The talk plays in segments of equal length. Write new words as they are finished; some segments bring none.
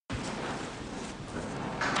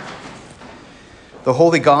The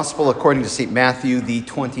Holy Gospel according to St. Matthew, the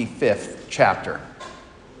 25th chapter.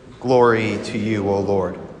 Glory to you, O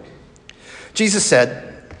Lord. Jesus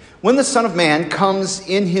said, "When the Son of Man comes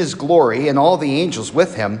in his glory and all the angels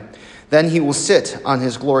with him, then he will sit on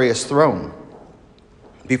his glorious throne.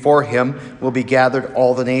 Before him will be gathered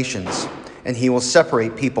all the nations, and he will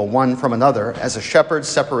separate people one from another as a shepherd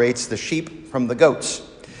separates the sheep from the goats.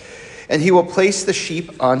 And he will place the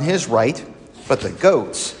sheep on his right, but the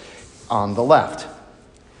goats on the left.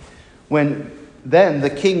 Then the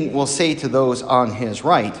king will say to those on his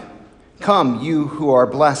right, 'Come, you who are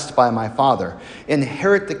blessed by my Father,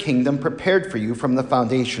 inherit the kingdom prepared for you from the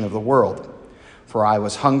foundation of the world. For I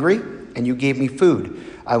was hungry, and you gave me food.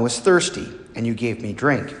 I was thirsty, and you gave me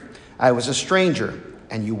drink. I was a stranger,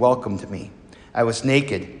 and you welcomed me. I was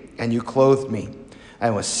naked, and you clothed me. I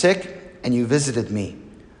was sick, and you visited me.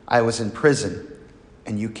 I was in prison,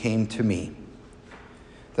 and you came to me.'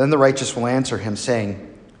 Then the righteous will answer him, saying,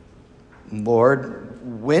 'Lord,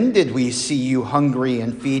 when did we see you hungry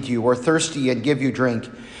and feed you, or thirsty and give you drink?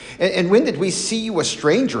 And when did we see you a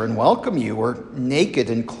stranger and welcome you, or naked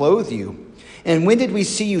and clothe you? And when did we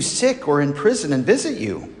see you sick or in prison and visit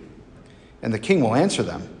you?' And the king will answer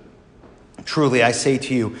them, 'Truly I say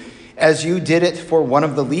to you, as you did it for one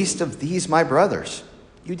of the least of these my brothers,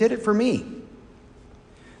 you did it for me.'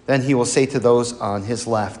 Then he will say to those on his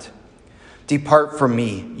left, 'Depart from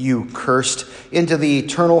me, you cursed, into the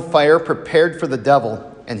eternal fire prepared for the devil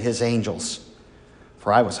and his angels.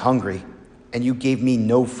 For I was hungry, and you gave me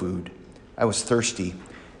no food. I was thirsty,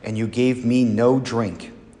 and you gave me no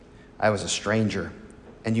drink. I was a stranger,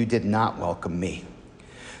 and you did not welcome me.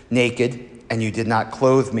 Naked, and you did not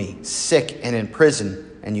clothe me. Sick and in prison,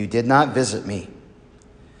 and you did not visit me.'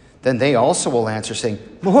 Then they also will answer, saying,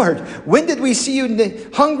 'Lord, when did we see you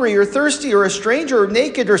hungry or thirsty or a stranger or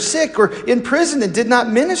naked or sick or in prison and did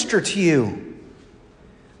not minister to you?'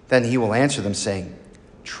 Then he will answer them, saying,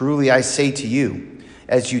 'Truly I say to you,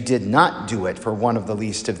 as you did not do it for one of the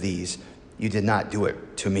least of these, you did not do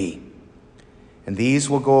it to me.' And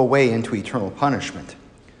these will go away into eternal punishment,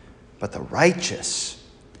 but the righteous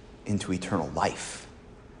into eternal life."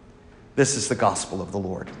 This is the gospel of the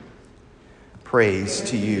Lord. Praise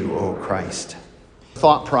to you, O Christ.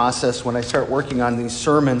 Thought process when I start working on these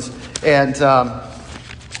sermons, and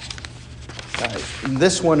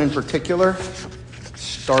this one in particular,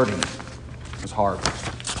 starting was hard.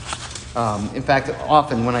 In fact,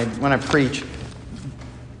 often when I preach,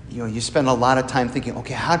 you spend a lot of time thinking,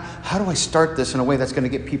 okay, how do I start this in a way that's going to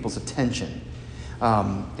get people's attention?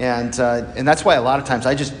 And that's why a lot of times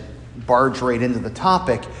I just barge right into the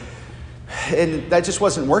topic. And that just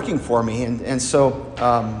wasn't working for me. And so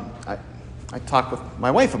I talked with my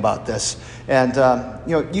wife about this. And,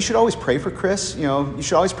 you should always pray for Chris. You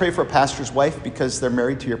should always pray for a pastor's wife because they're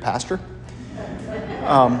married to your pastor.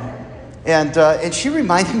 And she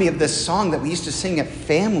reminded me of this song that we used to sing at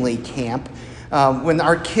family camp when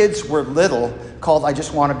our kids were little called "I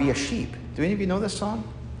Just Want to Be a Sheep." Do any of you know this song?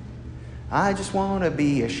 I just want to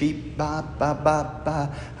be a sheep, ba, ba, ba,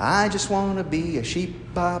 ba. I just want to be a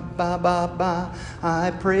sheep, ba, ba, ba, ba.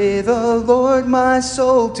 I pray the Lord my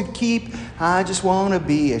soul to keep. I just want to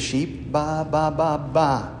be a sheep, ba, ba, ba,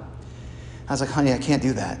 ba. I was like, honey, I can't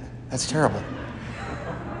do that. That's terrible.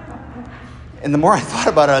 And the more I thought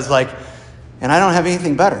about it, I was like, and I don't have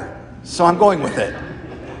anything better, so I'm going with it.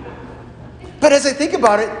 But as I think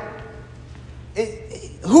about it,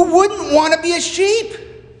 who wouldn't want to be a sheep?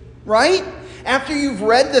 Right? After you've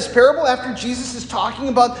read this parable, after Jesus is talking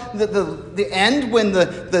about the end when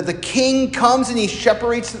the king comes and he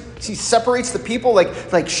separates the people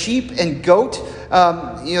like sheep and goat,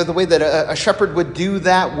 the way that a shepherd would do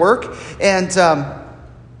that work. And,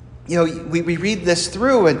 we read this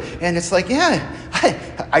through and it's like, yeah,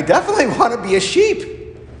 I definitely want to be a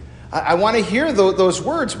sheep. I want to hear those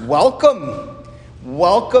words, welcome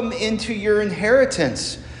into your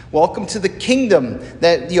inheritance. Welcome to the kingdom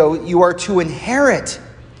that you are to inherit.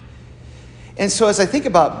 And so as I think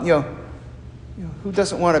about who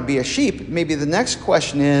doesn't want to be a sheep, maybe the next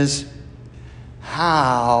question is,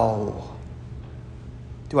 how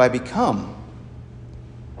do I become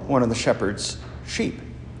one of the shepherd's sheep?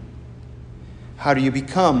 How do you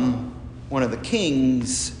become one of the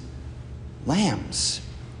king's lambs?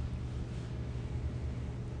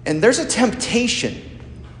 And there's a temptation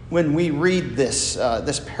when we read this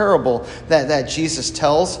parable that Jesus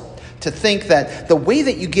tells, to think that the way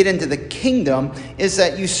that you get into the kingdom is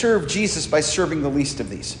that you serve Jesus by serving the least of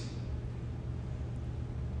these.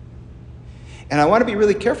 And I want to be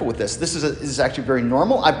really careful with this. This is actually very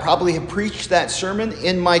normal. I probably have preached that sermon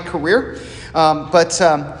in my career, but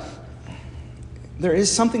There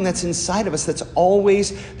is something that's inside of us that's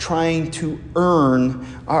always trying to earn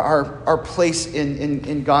our place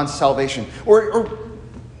in God's salvation. Or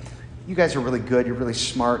you guys are really good, you're really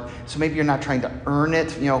smart, so maybe you're not trying to earn it,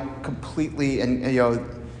 completely,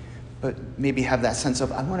 and but maybe have that sense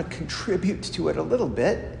of, I want to contribute to it a little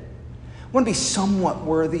bit. I want to be somewhat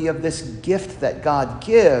worthy of this gift that God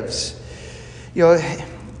gives.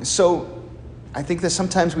 So I think that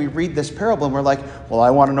sometimes we read this parable and we're like, well,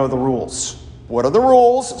 I want to know the rules. What are the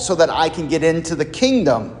rules so that I can get into the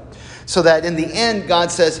kingdom? So that in the end, God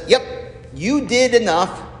says, yep, you did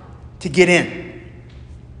enough to get in.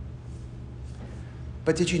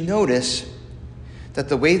 But did you notice that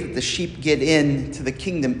the way that the sheep get into the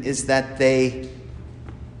kingdom is that they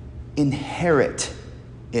inherit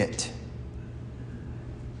it?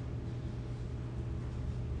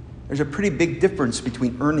 There's a pretty big difference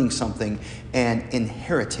between earning something and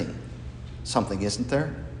inheriting something, isn't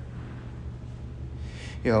there?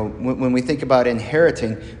 When we think about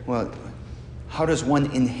inheriting, well, how does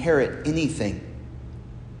one inherit anything?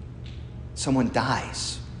 Someone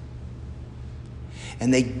dies.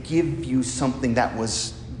 And they give you something that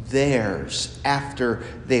was theirs after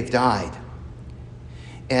they've died.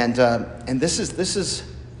 And this is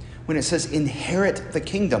when it says inherit the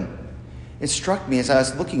kingdom. It struck me as I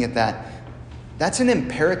was looking at that. That's an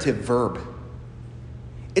imperative verb.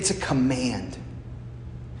 It's a command.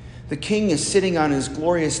 The king is sitting on his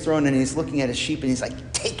glorious throne and he's looking at his sheep and he's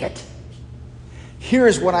like, take it. Here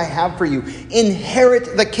is what I have for you.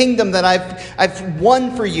 Inherit the kingdom that I've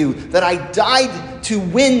won for you, that I died to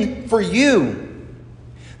win for you.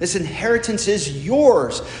 This inheritance is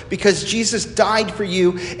yours because Jesus died for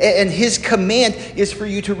you, and his command is for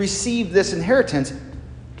you to receive this inheritance,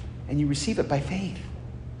 and you receive it by faith.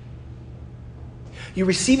 You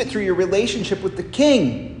receive it through your relationship with the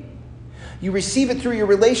king. You receive it through your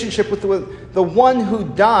relationship with the one who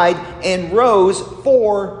died and rose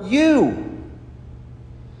for you.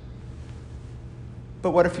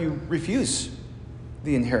 But what if you refuse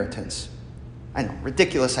the inheritance? I know,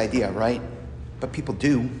 ridiculous idea, right? But people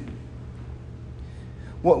do.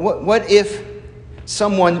 What if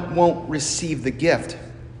someone won't receive the gift?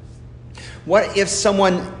 What if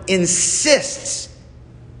someone insists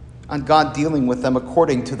on God dealing with them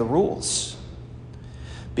according to the rules?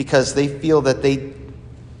 Because they feel that they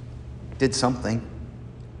did something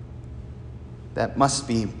that must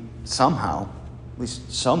be somehow, at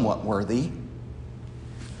least somewhat worthy.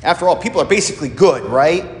 After all, people are basically good,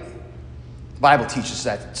 right? The Bible teaches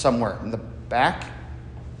that somewhere in the back.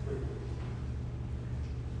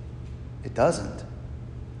 It doesn't. It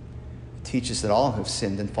teaches that all have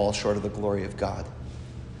sinned and fall short of the glory of God.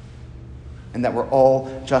 And that we're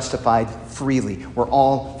all justified freely. We're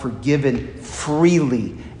all forgiven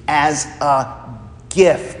freely as a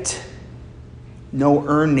gift. No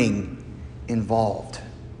earning involved.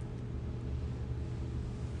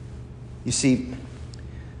 You see,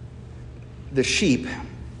 the sheep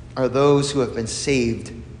are those who have been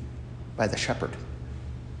saved by the shepherd.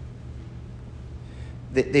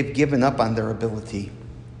 They've given up on their ability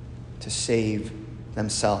to save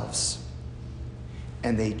themselves.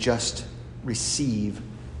 And they just receive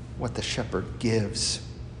what the shepherd gives.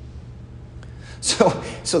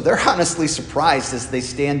 So they're honestly surprised as they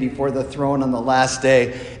stand before the throne on the last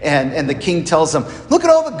day. And the king tells them, look at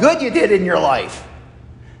all the good you did in your life.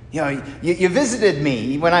 You visited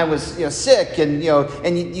me when I was sick, and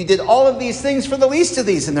you did all of these things for the least of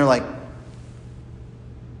these. And they're like,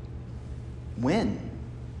 when?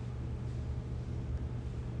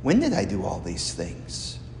 When did I do all these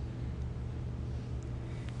things?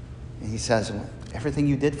 And he says, well, everything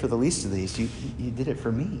you did for the least of these, you did it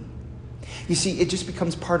for me. You see, it just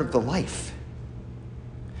becomes part of the life.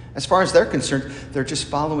 As far as they're concerned, they're just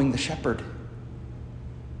following the shepherd.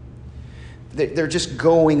 They're just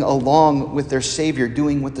going along with their Savior,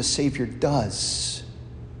 doing what the Savior does.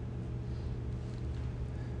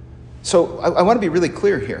 So I want to be really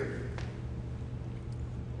clear here.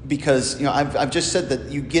 Because I've just said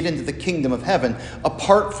that you get into the kingdom of heaven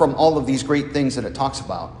apart from all of these great things that it talks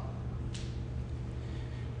about.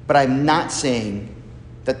 But I'm not saying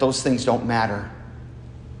that those things don't matter.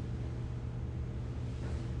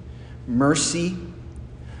 Mercy,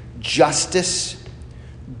 justice,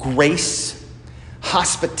 grace,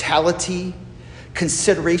 hospitality,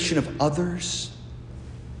 consideration of others.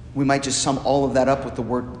 We might just sum all of that up with the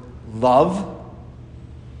word love.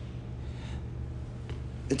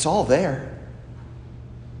 It's all there.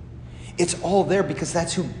 It's all there because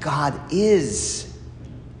that's who God is.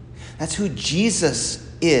 That's who Jesus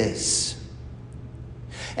is.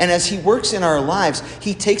 And as he works in our lives,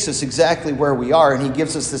 he takes us exactly where we are, and he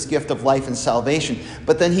gives us this gift of life and salvation.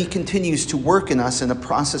 But then he continues to work in us in a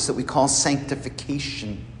process that we call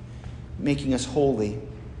sanctification, making us holy.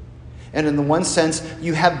 And in the one sense,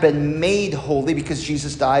 you have been made holy because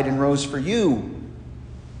Jesus died and rose for you.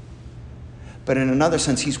 But in another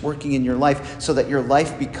sense, he's working in your life so that your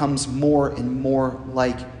life becomes more and more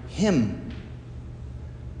like him.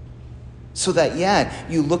 So that,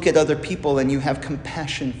 you look at other people and you have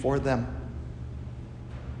compassion for them.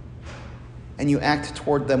 And you act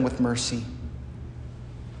toward them with mercy.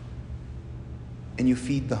 And you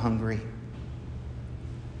feed the hungry.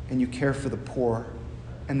 And you care for the poor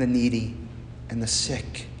and the needy and the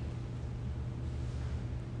sick.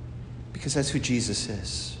 Because that's who Jesus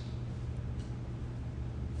is.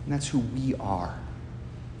 And that's who we are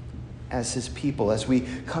as his people, as we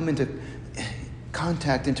come into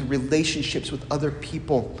contact, into relationships with other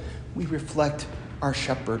people. We reflect our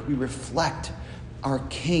shepherd. We reflect our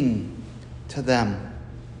king to them.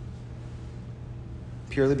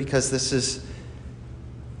 Purely because this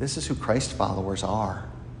is who Christ followers are.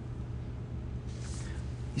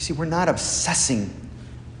 You see, we're not obsessing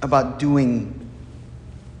about doing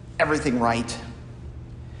everything right.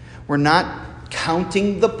 We're not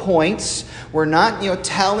counting the points. We're not,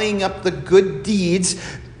 tallying up the good deeds.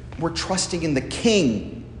 We're trusting in the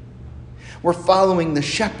King. We're following the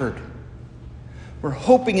shepherd. We're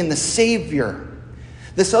hoping in the Savior.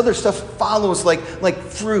 This other stuff follows like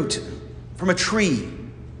fruit from a tree.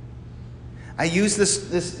 I use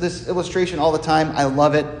this illustration all the time. I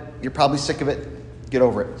love it. You're probably sick of it. Get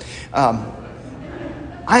over it.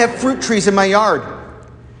 I have fruit trees in my yard.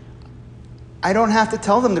 I don't have to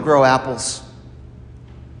tell them to grow apples.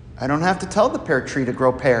 I don't have to tell the pear tree to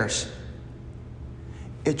grow pears.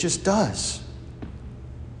 It just does.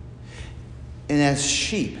 And as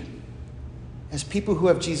sheep, as people who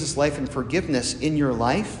have Jesus' life and forgiveness in your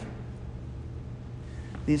life,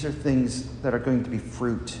 these are things that are going to be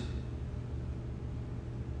fruit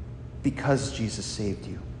because Jesus saved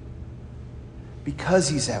you, because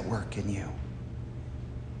he's at work in you.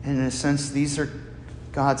 And in a sense, these are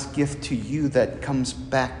God's gift to you that comes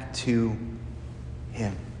back to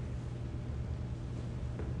him.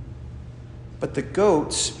 But the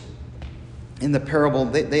goats in the parable,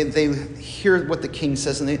 they hear what the king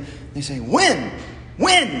says and they say, when?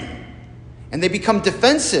 And they become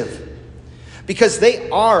defensive because they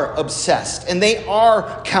are obsessed and they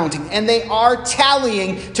are counting and they are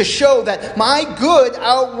tallying to show that my good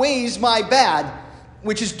outweighs my bad,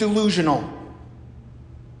 which is delusional.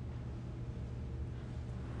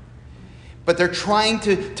 But they're trying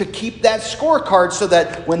to keep that scorecard so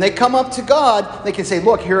that when they come up to God, they can say,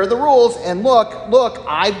 look, here are the rules, and look,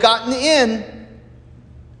 I've gotten in.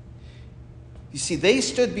 You see, they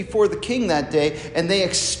stood before the king that day, and they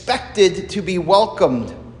expected to be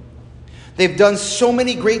welcomed. They've done so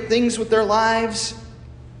many great things with their lives,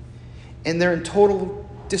 and they're in total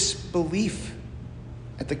disbelief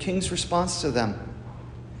at the king's response to them.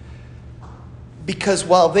 Because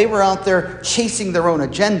while they were out there chasing their own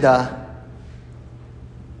agenda,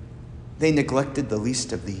 they neglected the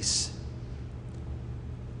least of these.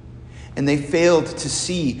 And they failed to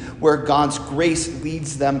see where God's grace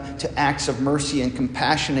leads them to acts of mercy and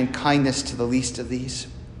compassion and kindness to the least of these.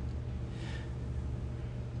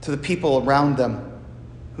 To the people around them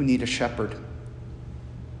who need a shepherd.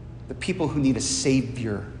 The people who need a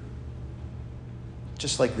savior.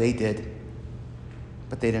 Just like they did.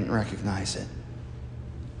 But they didn't recognize it.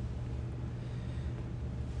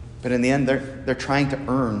 But in the end, they're trying to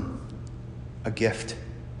earn a gift.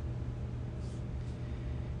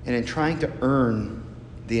 And in trying to earn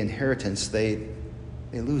the inheritance, they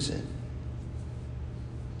lose it.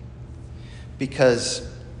 Because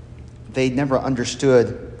they never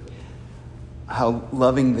understood how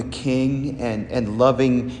loving the king and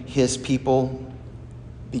loving his people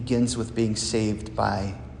begins with being saved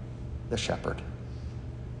by the shepherd.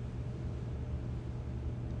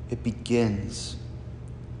 It begins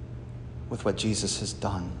with what Jesus has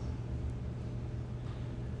done.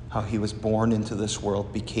 How he was born into this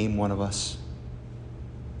world, became one of us.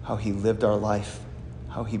 How he lived our life.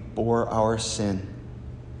 How he bore our sin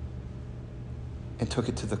and took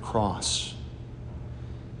it to the cross.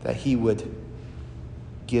 That he would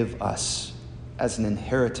give us as an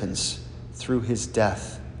inheritance through his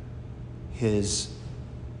death, his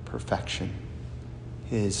perfection,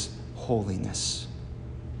 his holiness.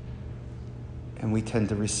 And we tend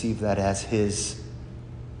to receive that as his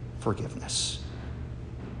forgiveness.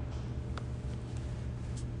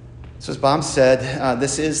 So as Bob said,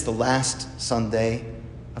 this is the last Sunday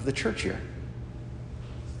of the church year.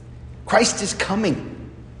 Christ is coming.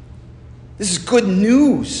 This is good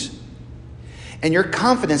news. And your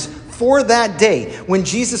confidence for that day, when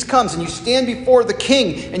Jesus comes and you stand before the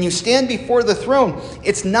King and you stand before the throne,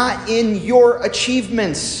 it's not in your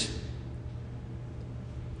achievements.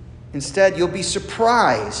 Instead, you'll be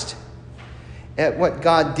surprised at what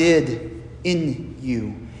God did in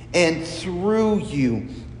you and through you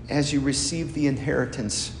as you receive the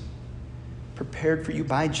inheritance prepared for you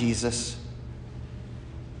by Jesus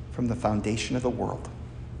from the foundation of the world.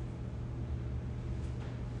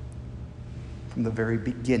 From the very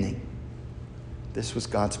beginning, this was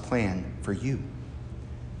God's plan for you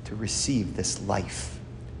to receive this life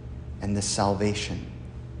and this salvation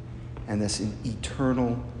and this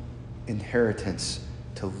eternal inheritance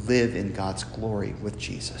to live in God's glory with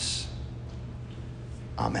Jesus.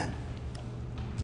 Amen.